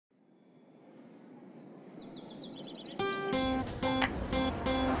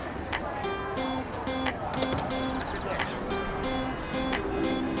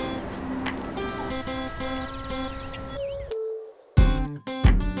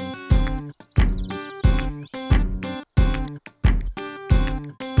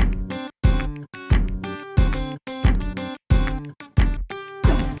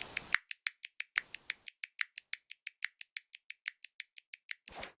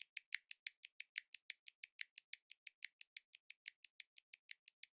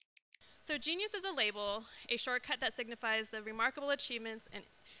So genius is a label, a shortcut that signifies the remarkable achievements and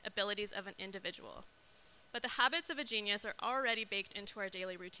abilities of an individual. But the habits of a genius are already baked into our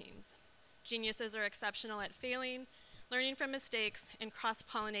daily routines. Geniuses are exceptional at failing, learning from mistakes, and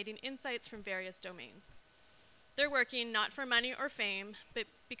cross-pollinating insights from various domains. They're working not for money or fame, but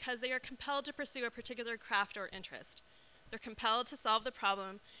because they are compelled to pursue a particular craft or interest. They're compelled to solve the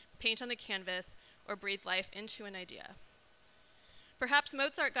problem, paint on the canvas, or breathe life into an idea. Perhaps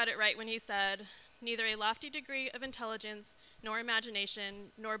Mozart got it right when he said, "Neither a lofty degree of intelligence nor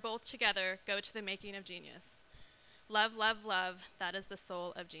imagination, nor both together, go to the making of genius. Love, love, love, that is the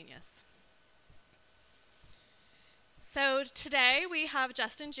soul of genius." So today we have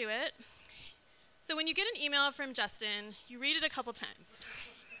Justin Jewett. So when you get an email from Justin, you read it a couple times.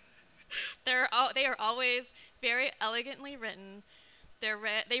 They are always very elegantly written. They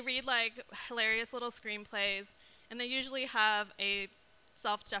read like hilarious little screenplays, and they usually have a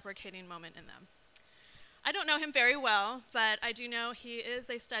self-deprecating moment in them. I don't know him very well, but I do know he is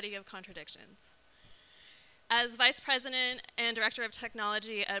a study of contradictions. As Vice President and Director of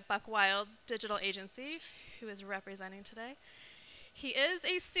Technology at Buck Wild Digital Agency, who is representing today, he is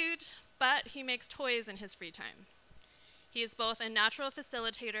a suit, but he makes toys in his free time. He is both a natural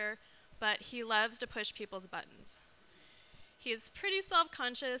facilitator, but he loves to push people's buttons. He is pretty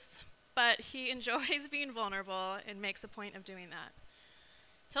self-conscious, but he enjoys being vulnerable and makes a point of doing that.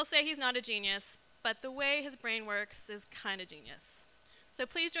 He'll say he's not a genius, but the way his brain works is kind of genius. So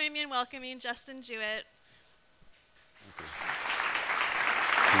please join me in welcoming Justin Jewett. Thank you.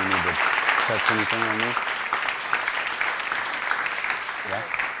 Do you need to touch anything on me? Yeah?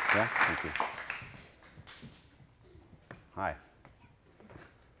 Yeah? Thank you. Hi.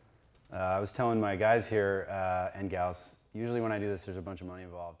 I was telling my guys here and gals, usually when I do this, there's a bunch of money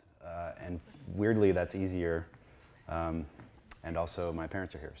involved. And weirdly, that's easier. And also, my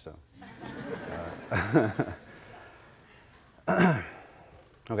parents are here, so.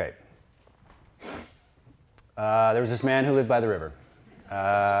 Okay. There was this man who lived by the river.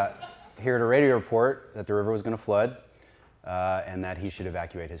 He heard a radio report that the river was going to flood and that he should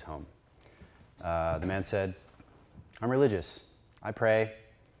evacuate his home. The man said, "I'm religious. I pray.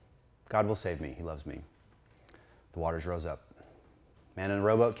 God will save me. He loves me." The waters rose up. Man in a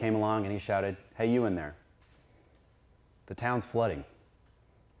rowboat came along and he shouted, "Hey, you in there. The town's flooding.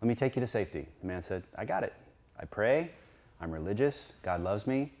 Let me take you to safety." The man said, "I got it. I pray. I'm religious. God loves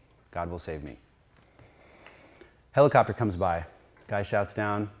me. God will save me." Helicopter comes by. Guy shouts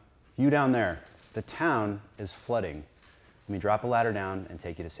down, "You down there. The town is flooding. Let me drop a ladder down and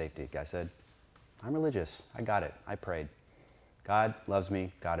take you to safety." Guy said, "I'm religious. I got it. I prayed. God loves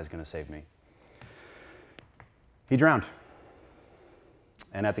me. God is going to save me." He drowned.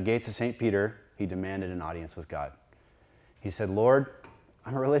 And at the gates of St. Peter, he demanded an audience with God. He said, "Lord,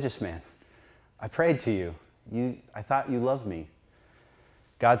 I'm a religious man. I prayed to you. I thought you loved me."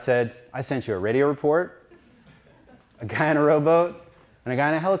 God said, "I sent you a radio report, a guy in a rowboat, and a guy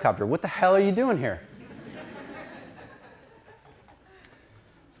in a helicopter. What the hell are you doing here?"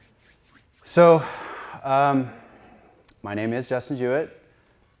 So, my name is Justin Jewett.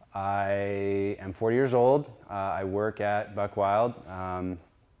 I am 40 years old. I work at Buck Wild.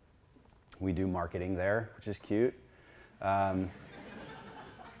 We do marketing there, which is cute.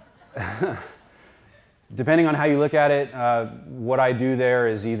 Depending on how you look at it, what I do there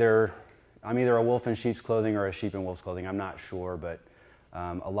is I'm either a wolf in sheep's clothing or a sheep in wolf's clothing. I'm not sure, but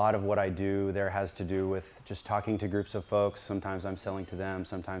a lot of what I do there has to do with just talking to groups of folks. Sometimes I'm selling to them.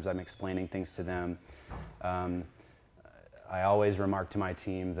 Sometimes I'm explaining things to them. I always remark to my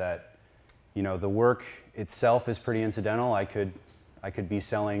team that, the work itself is pretty incidental. I could be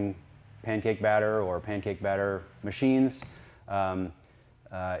selling pancake batter or pancake batter machines.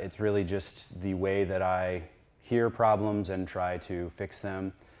 It's really just the way that I hear problems and try to fix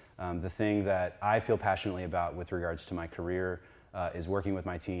them. The thing that I feel passionately about with regards to my career is working with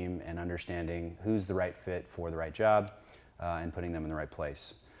my team and understanding who's the right fit for the right job and putting them in the right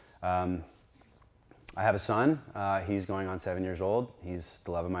place. I have a son. He's going on 7 years old. He's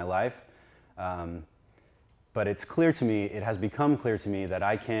the love of my life. But it's clear to me, it has become clear to me that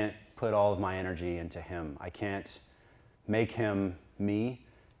I can't put all of my energy into him. I can't make him me,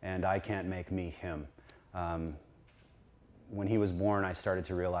 and I can't make me him. When he was born, I started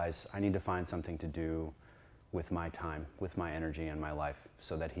to realize I need to find something to do with my time, with my energy and my life,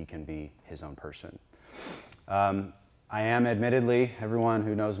 so that he can be his own person. I am, admittedly, everyone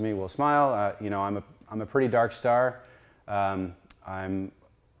who knows me will smile. I'm a pretty dark star. I'm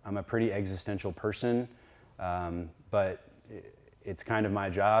a pretty existential person, but it's kind of my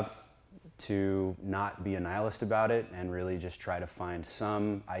job to not be a nihilist about it and really just try to find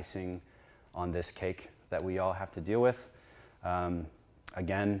some icing on this cake that we all have to deal with.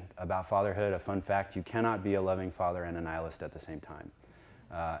 Again, about fatherhood, a fun fact, you cannot be a loving father and a nihilist at the same time.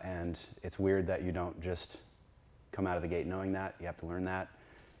 And it's weird that you don't just come out of the gate knowing that. You have to learn that.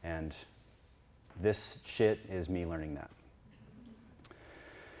 And this shit is me learning that.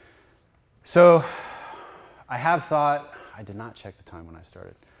 So I have thought, I did not check the time when I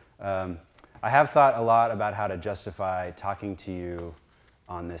started. I have thought a lot about how to justify talking to you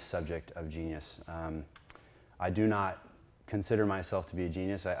on this subject of genius. I do not consider myself to be a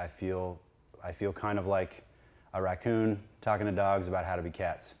genius. I feel kind of like a raccoon talking to dogs about how to be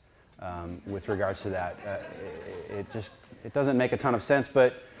cats with regards to that. It doesn't make a ton of sense,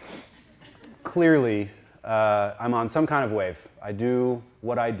 but clearly I'm on some kind of wave. I do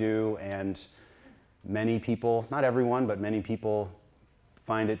what I do, and many people, not everyone, but many people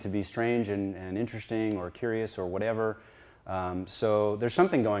find it to be strange and interesting or curious or whatever. So there's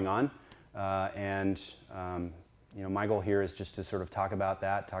something going on, and you know, my goal here is just to sort of talk about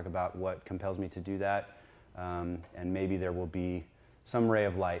that, talk about what compels me to do that, and maybe there will be some ray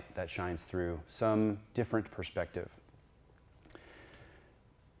of light that shines through, some different perspective.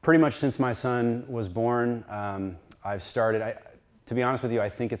 Pretty much since my son was born, I've started, to be honest with you, I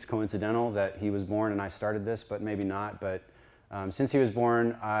think it's coincidental that he was born and I started this, but maybe not. But since he was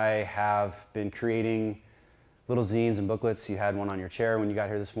born, I have been creating little zines and booklets. You had one on your chair when you got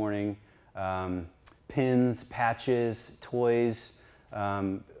here this morning. Pins, patches, toys.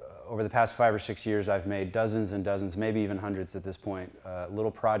 Over the past 5 or 6 years, I've made dozens and dozens, maybe even hundreds at this point,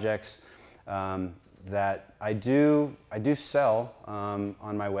 little projects that I do sell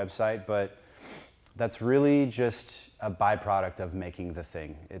on my website, but that's really just a byproduct of making the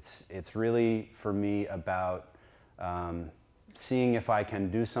thing. It's really, for me, about seeing if I can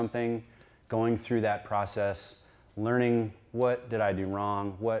do something, going through that process, learning what did I do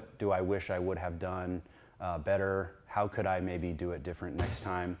wrong, what do I wish I would have done better, how could I maybe do it different next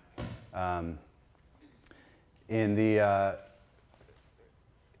time. In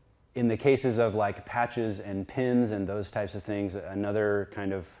the cases of like patches and pins and those types of things, another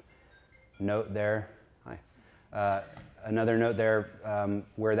kind of note there, another note there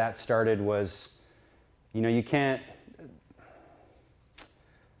where that started was, you know, you can't,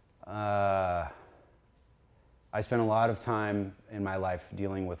 I spent a lot of time in my life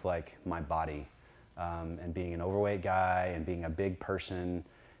dealing with like my body and being an overweight guy and being a big person,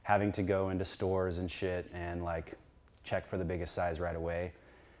 having to go into stores and shit and like check for the biggest size right away.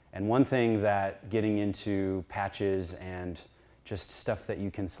 And one thing that getting into patches and just stuff that you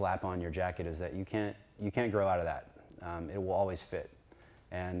can slap on your jacket is that you can't grow out of that. It will always fit.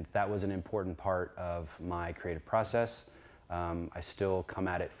 And that was an important part of my creative process. I still come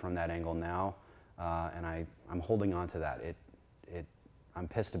at it from that angle now, and I'm holding on to that. I'm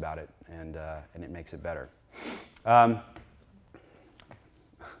pissed about it, and it makes it better.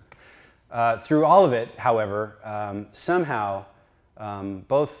 Through all of it, however, somehow,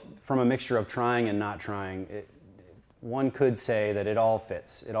 both from a mixture of trying and not trying, one could say that it all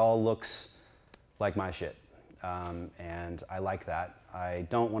fits. It all looks like my shit, and I like that. I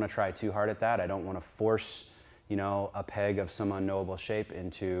don't want to try too hard at that. I don't want to force, you know, a peg of some unknowable shape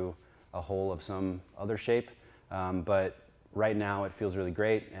into a hole of some other shape. But right now, it feels really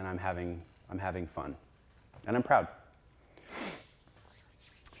great, and I'm having fun, and I'm proud.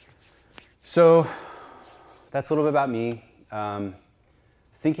 So that's a little bit about me.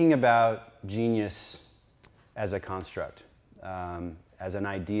 Thinking about genius as a construct, as an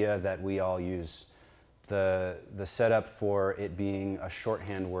idea that we all use. The setup for it being a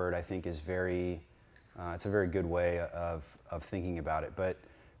shorthand word, I think, is it's a very good way of thinking about it. But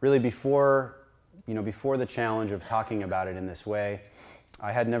really, before the challenge of talking about it in this way,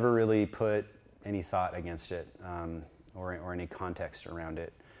 I had never really put any thought against it or any context around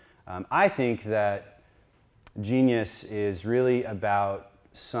it. I think that genius is really about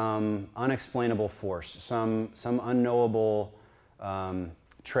some unexplainable force, some unknowable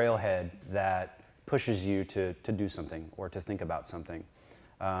trailhead that pushes you to do something or to think about something.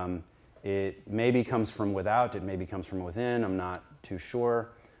 It maybe comes from without, it maybe comes from within, I'm not too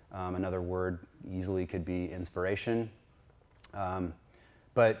sure. Another word easily could be inspiration.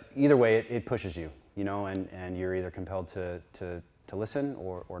 But either way, it pushes you, you know, and you're either compelled to listen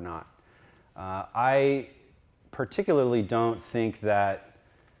or not. I particularly don't think that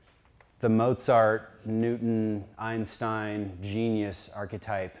the Mozart, Newton, Einstein, genius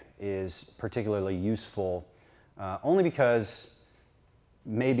archetype is particularly useful, only because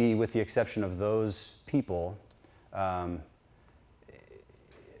maybe with the exception of those people,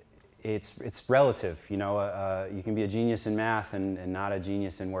 it's relative. You know, you can be a genius in math and not a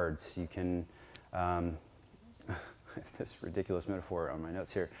genius in words. You can, this ridiculous metaphor on my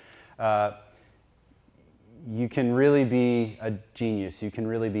notes here. You can really be a genius. You can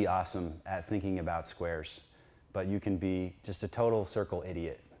really be awesome at thinking about squares, but you can be just a total circle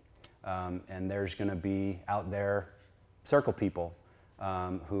idiot. And there's going to be out there circle people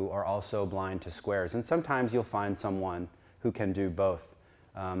who are also blind to squares. And sometimes you'll find someone who can do both.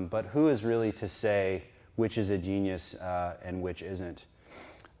 But who is really to say which is a genius and which isn't?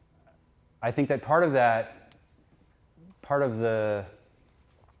 I think that part of the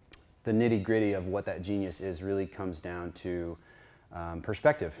nitty-gritty of what that genius is really comes down to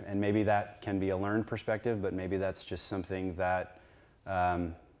perspective. And maybe that can be a learned perspective, but maybe that's just something that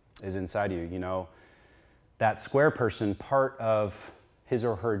is inside you. You know, that square person, part of his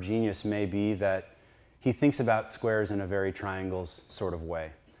or her genius may be that he thinks about squares in a very triangles sort of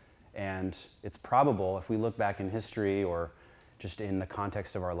way. And it's probable, if we look back in history or just in the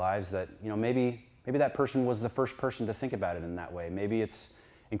context of our lives, that, you know, maybe that person was the first person to think about it in that way. Maybe it's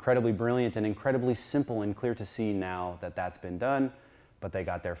incredibly brilliant and incredibly simple and clear to see now that that's been done, but they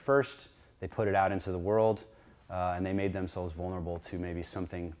got there first, they put it out into the world, and they made themselves vulnerable to maybe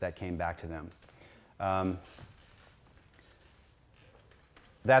something that came back to them.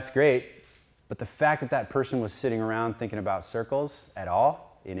 That's great, but the fact that that person was sitting around thinking about circles at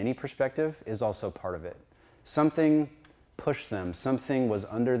all, in any perspective, is also part of it. Something pushed them, something was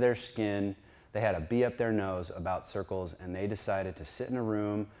under their skin. They had a bee up their nose about circles, and they decided to sit in a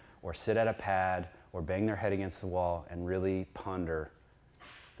room or sit at a pad or bang their head against the wall and really ponder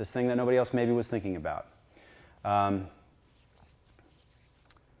this thing that nobody else maybe was thinking about.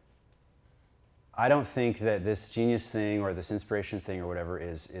 I don't think that this genius thing or this inspiration thing or whatever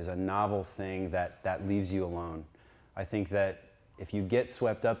is a novel thing that leaves you alone. I think that if you get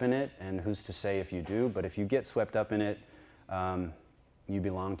swept up in it, and who's to say if you do, but if you get swept up in it, you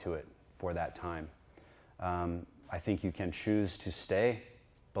belong to it for that time. I think you can choose to stay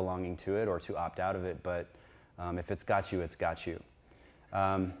belonging to it or to opt out of it, but if it's got you, it's got you.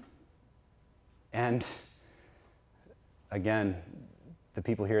 And again, the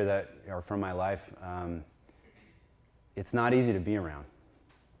people here that are from my life, it's not easy to be around.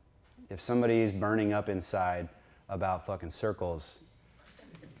 If somebody's burning up inside about fucking circles,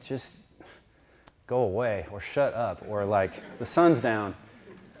 just go away or shut up or like the sun's down.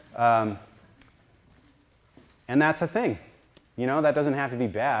 And that's a thing. You know, that doesn't have to be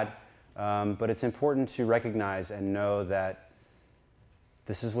bad, but it's important to recognize and know that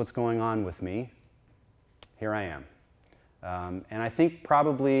this is what's going on with me. Here I am. And I think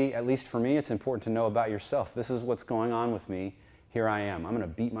probably, at least for me, it's important to know about yourself. This is what's going on with me. Here I am. I'm going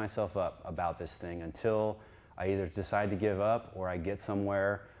to beat myself up about this thing until I either decide to give up or I get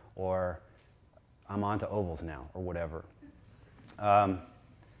somewhere or I'm on to ovals now or whatever.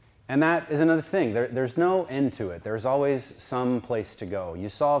 And that is another thing. There's no end to it. There's always some place to go. You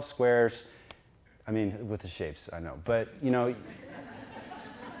solve squares, I mean, with the shapes, I know. But, you know,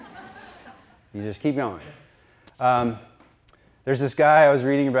 you just keep going. There's this guy I was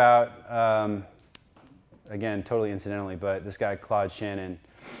reading about, again, totally incidentally, but this guy, Claude Shannon,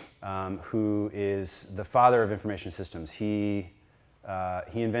 who is the father of information systems. He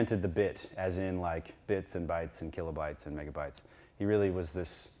invented the bit, as in like bits and bytes and kilobytes and megabytes. He really was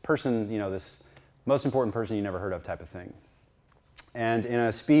this person, you know, this most important person you never heard of type of thing. And in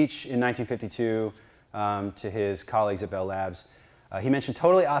a speech in 1952 to his colleagues at Bell Labs, he mentioned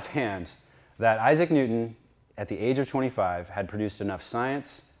totally offhand that Isaac Newton, at the age of 25, had produced enough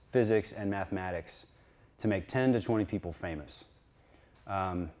science, physics, and mathematics to make 10 to 20 people famous.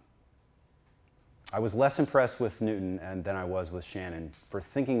 I was less impressed with Newton than I was with Shannon for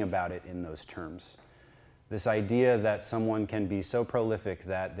thinking about it in those terms. This idea that someone can be so prolific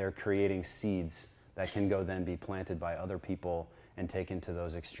that they're creating seeds that can go then be planted by other people and taken to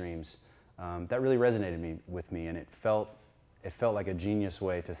those extremes, that really resonated with me, and it felt like a genius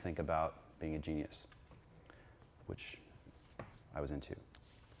way to think about being a genius, which I was into.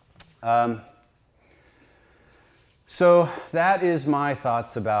 So that is my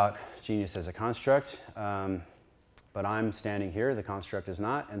thoughts about genius as a construct, but I'm standing here, the construct is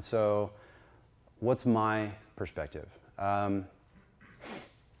not, and so what's my perspective? I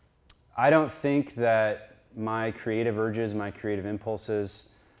don't think that my creative urges, my creative impulses,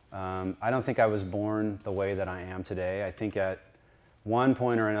 I don't think I was born the way that I am today. I think at one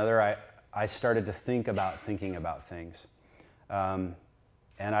point or another, I started to think about thinking about things. And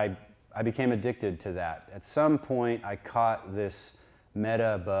I became addicted to that. At some point, I caught this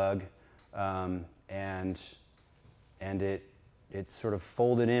meta bug, and it it sort of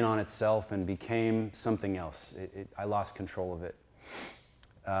folded in on itself and became something else. I lost control of it.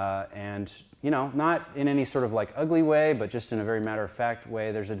 And, you know, not in any sort of like ugly way, but just in a very matter-of-fact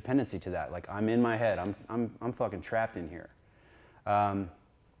way, there's a dependency to that. Like, I'm in my head. I'm fucking trapped in here. And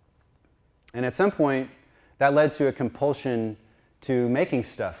at some point, that led to a compulsion to making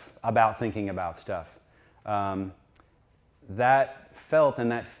stuff about thinking about stuff. That felt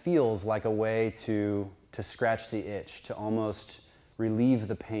and that feels like a way to scratch the itch, to almost relieve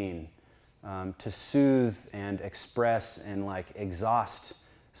the pain, to soothe and express and like exhaust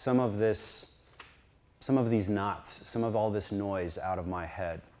some of these knots, some of all this noise out of my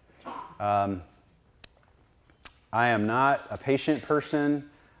head. I am not a patient person.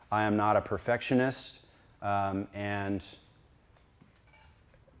 I am not a perfectionist. And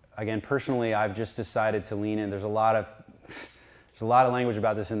again, personally, I've just decided to lean in. There's a lot of language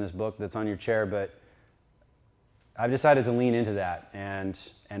about this in this book that's on your chair, but I've decided to lean into that and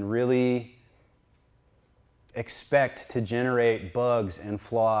really expect to generate bugs and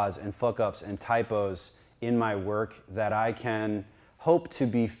flaws and fuck-ups and typos in my work that I can hope to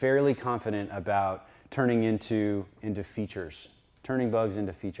be fairly confident about turning into features, turning bugs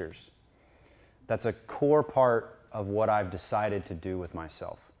into features. That's a core part of what I've decided to do with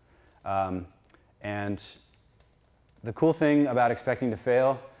myself. And the cool thing about expecting to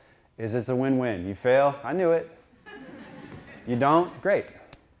fail is it's a win-win. You fail, I knew it. You don't, great.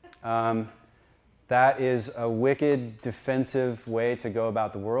 That is a wicked defensive way to go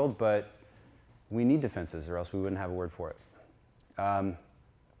about the world, but we need defenses or else we wouldn't have a word for it.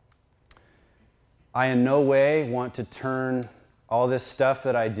 I in no way want to turn all this stuff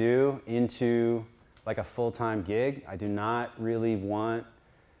that I do into like a full-time gig. I do not really want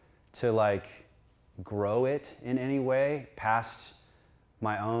to like grow it in any way past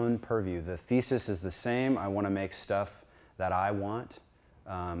my own purview. The thesis is the same. I want to make stuff that I want.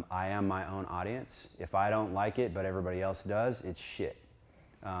 I am my own audience. If I don't like it, but everybody else does, it's shit.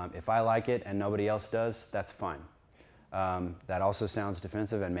 If I like it and nobody else does, that's fine. That also sounds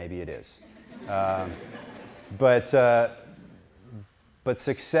defensive, and maybe it is. But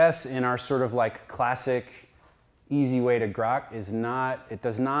success in our sort of like classic, easy way to grok is not, it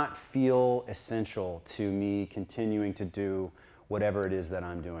does not feel essential to me continuing to do whatever it is that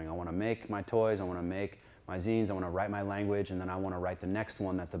I'm doing. I want to make my toys, I want to make my zines, I want to write my language, and then I want to write the next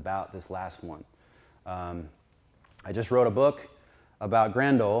one that's about this last one. I just wrote a book about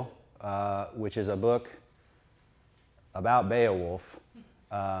Grendel, which is a book about Beowulf,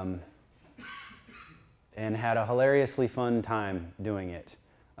 and had a hilariously fun time doing it.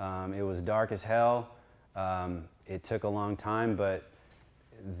 It was dark as hell. It took a long time, but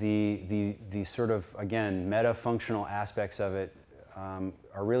the sort of, again, meta-functional aspects of it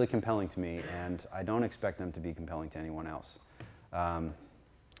are really compelling to me, and I don't expect them to be compelling to anyone else.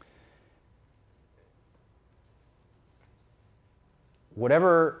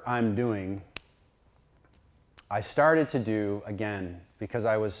 Whatever I'm doing, I started to do, again, because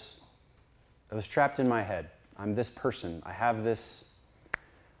I was trapped in my head. I'm this person. I have this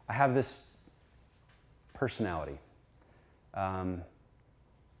personality.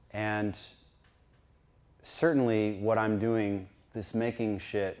 And certainly what I'm doing, this making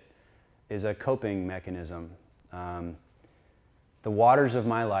shit, is a coping mechanism. The waters of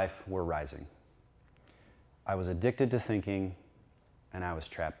my life were rising. I was addicted to thinking, and I was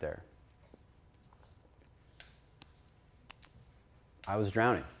trapped there. I was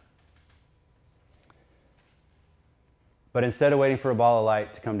drowning. But instead of waiting for a ball of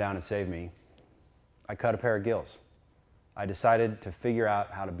light to come down and save me, I cut a pair of gills. I decided to figure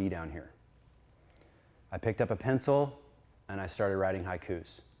out how to be down here. I picked up a pencil and I started writing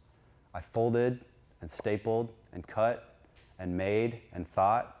haikus. I folded and stapled and cut and made and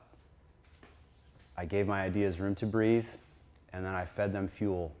thought. I gave my ideas room to breathe, and then I fed them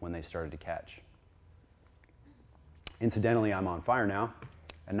fuel when they started to catch. Incidentally, I'm on fire now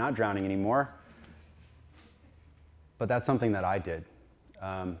and not drowning anymore, but that's something that I did.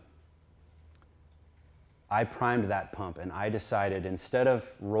 I primed that pump, and I decided instead of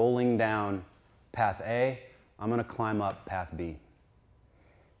rolling down path A, I'm going to climb up path B.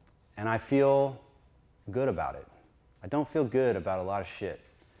 And I feel good about it. I don't feel good about a lot of shit.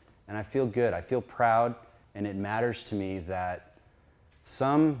 And I feel good. I feel proud, and it matters to me that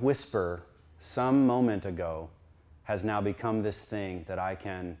some whisper, some moment ago, has now become this thing that I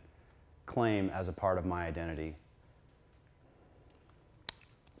can claim as a part of my identity.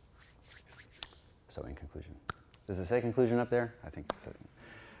 So in conclusion. Does it say conclusion up there? I think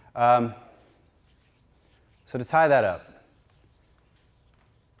so. So to tie that up,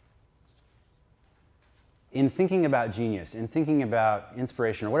 in thinking about genius, in thinking about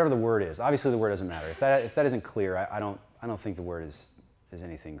inspiration, or whatever the word is, obviously the word doesn't matter. If that isn't clear, I don't think the word is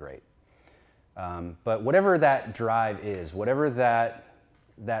anything great. But whatever that drive is, whatever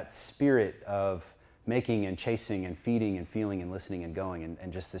that spirit of making and chasing and feeding and feeling and listening and going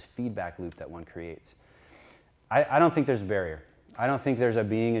and just this feedback loop that one creates, I don't think there's a barrier. I don't think there's a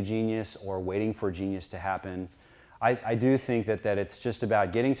being a genius or waiting for genius to happen. I do think that it's just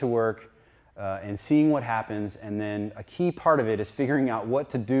about getting to work and seeing what happens, and then a key part of it is figuring out what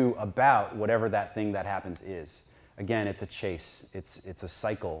to do about whatever that thing that happens is. Again, it's a chase. It's a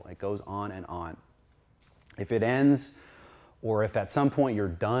cycle. It goes on and on. If it ends, or if at some point you're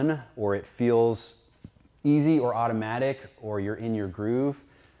done, or it feels easy or automatic, or you're in your groove,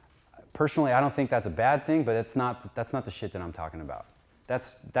 personally, I don't think that's a bad thing, but that's not the shit that I'm talking about.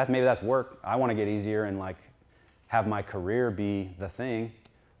 Maybe that's work. I want to get easier and like have my career be the thing,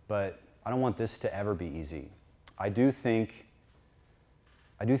 but I don't want this to ever be easy. I do think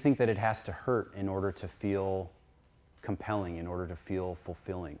that it has to hurt in order to feel compelling, in order to feel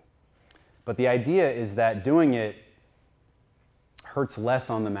fulfilling. But the idea is that doing it hurts less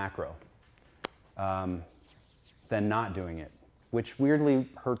on the macro than not doing it, which weirdly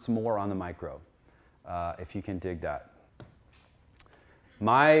hurts more on the micro, if you can dig that.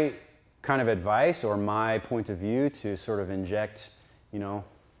 My kind of advice, or my point of view to sort of inject,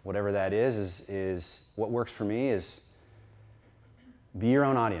 whatever that is what works for me is be your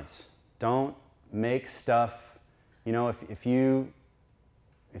own audience. Don't make stuff, if you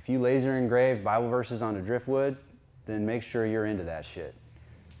laser engrave Bible verses onto driftwood, then make sure you're into that shit.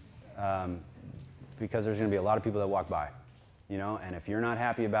 Because there's going to be a lot of people that walk by, and if you're not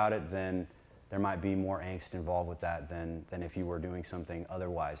happy about it, then there might be more angst involved with that than if you were doing something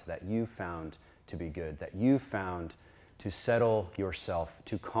otherwise that you found to be good, that you found to settle yourself,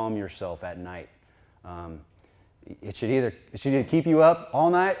 to calm yourself at night. It should either keep you up all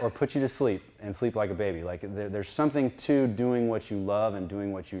night or put you to sleep and sleep like a baby. Like there's something to doing what you love and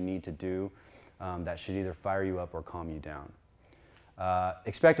doing what you need to do that should either fire you up or calm you down.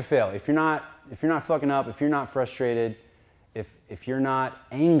 Expect to fail. If you're not fucking up, if you're not frustrated, if you're not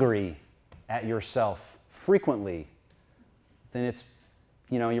angry at yourself frequently, then it's,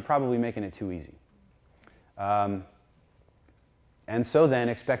 you're probably making it too easy. And so then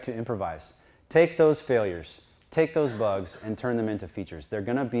expect to improvise. Take those failures, take those bugs, and turn them into features. They're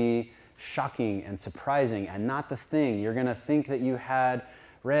going to be shocking and surprising and not the thing. You're going to think that you had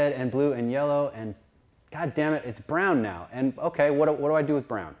red and blue and yellow, and God damn it, it's brown now. And okay, what do I do with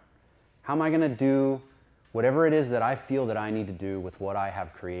brown? How am I going to do whatever it is that I feel that I need to do with what I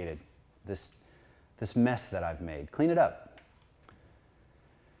have created, this mess that I've made? Clean it up.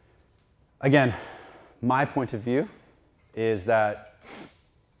 Again, my point of view is that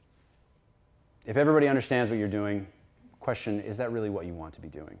if everybody understands what you're doing, question, is that really what you want to be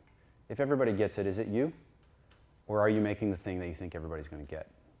doing? If everybody gets it, is it you? Or are you making the thing that you think everybody's going to get?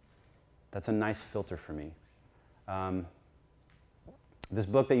 That's a nice filter for me. This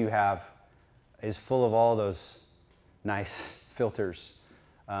book that you have is full of all those nice filters.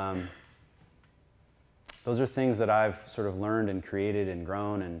 Those are things that I've sort of learned and created and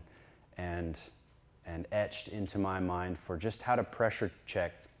grown and etched into my mind for just how to pressure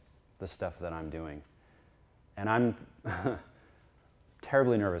check the stuff that I'm doing. And I'm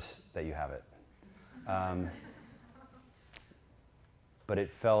terribly nervous that you have it. But it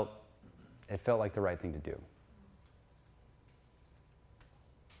felt like the right thing to do.